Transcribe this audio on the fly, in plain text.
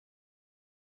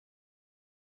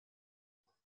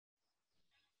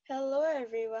Hello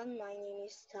everyone, my name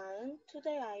is Taeun.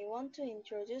 Today I want to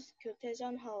introduce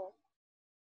Gyotaejeon Hall.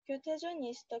 Gyotaejeon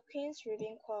is the queen's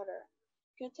living quarter.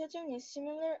 Gyotaejeon is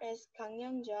similar as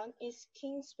Gangneungjeon is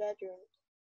king's bedroom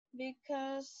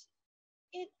because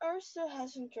it also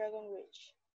has a dragon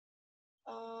ridge.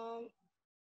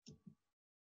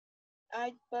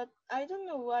 But I don't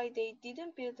know why they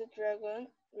didn't build the dragon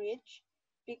ridge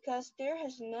because there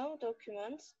has no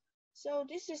documents, so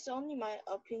this is only my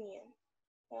opinion.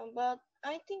 But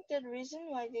I think the reason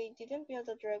why they didn't build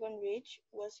the dragon ridge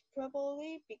was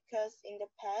probably because in the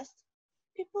past,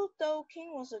 people thought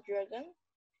king was a dragon,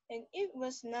 and it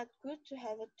was not good to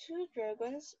have two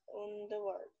dragons on the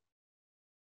world.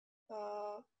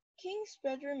 King's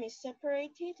bedroom is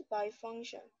separated by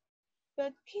function,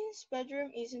 but queen's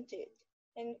bedroom isn't it,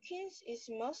 and queen is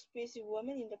most busy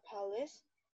woman in the palace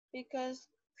because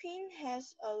queen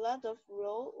has a lot of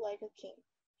role like a king.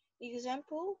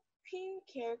 Example, queen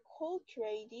care cold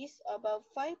ladies about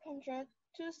 500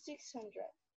 to 600.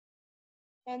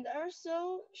 And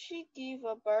also, she give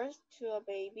a birth to a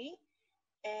baby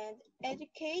and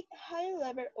educate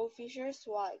high-level officers'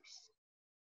 wives.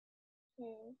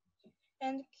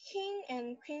 And king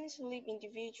and queen sleep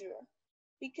individual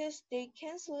because they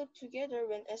can sleep together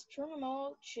when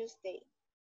astronomers choose day.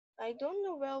 I don't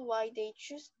know well why they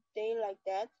choose day like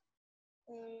that,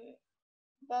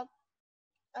 but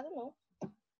I don't know.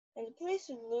 And please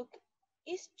look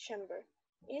East Chamber.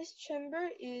 East Chamber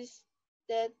is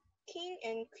that king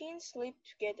and queen sleep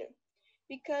together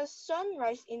because sun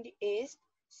rise in the east,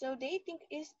 so they think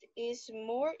east is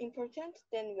more important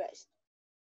than west.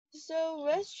 So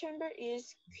West Chamber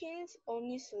is queen's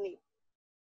only sleep.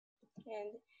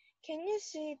 And can you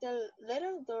see the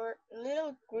little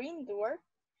green door?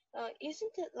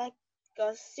 Isn't it like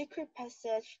a secret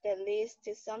passage that leads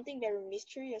to something very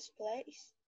mysterious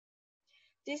place?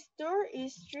 This door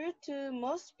is through to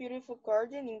most beautiful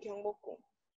garden in Gyeongbokgung.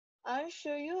 I'll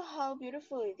show you how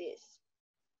beautiful it is.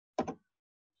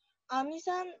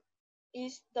 Amisan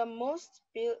is the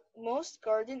most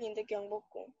garden in the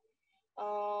Gyeongbokgung.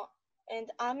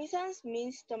 And Amisan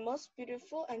means the most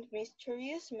beautiful and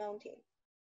mysterious mountain.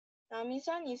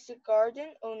 Amisan is a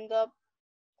garden on the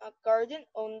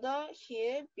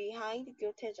hill behind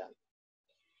Gyotaejeon.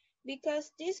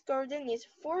 Because this garden is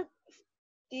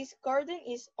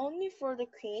only for the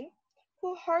queen,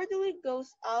 who hardly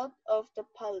goes out of the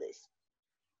palace.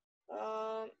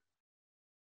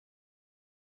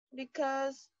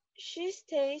 Because she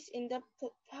stays in the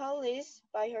palace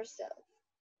by herself.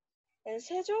 And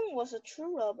Sejong was a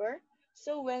true lover,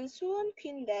 so when Suwon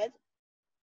Queen died,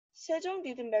 Sejong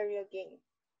didn't marry again.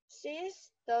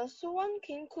 Since the Suwon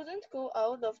King couldn't go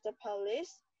out of the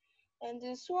palace, and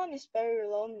Suwon is very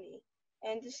lonely,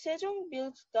 and Sejong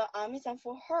built the Amisan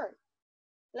for her.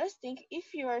 Let's think,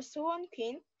 if you are Suwon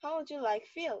Queen, how would you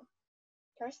feel?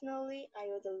 Personally, I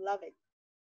would love it.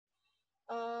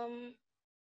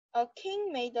 A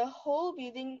king made a whole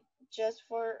building just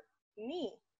for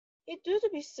me. It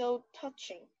would be so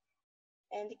touching.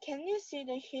 And can you see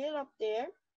the hill up there?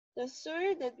 The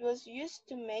soil that was used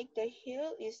to make the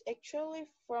hill is actually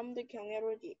from the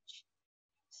Gyeongero ditch.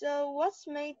 So what's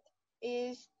made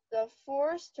is the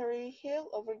 4-story hill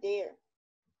over there.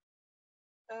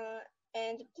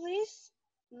 And please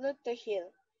look the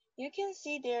hill. You can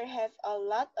see there have a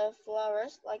lot of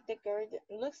flowers like the garden.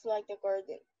 Looks like the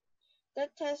garden.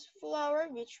 That has flower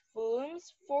which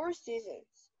blooms 4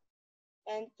 seasons.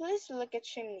 And please look at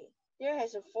chimney. There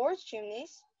has 4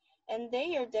 chimneys, and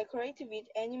they are decorated with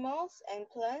animals and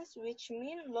plants which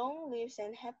mean long lives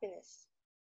and happiness.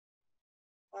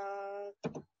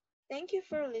 Thank you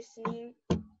for listening,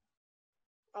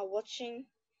 watching.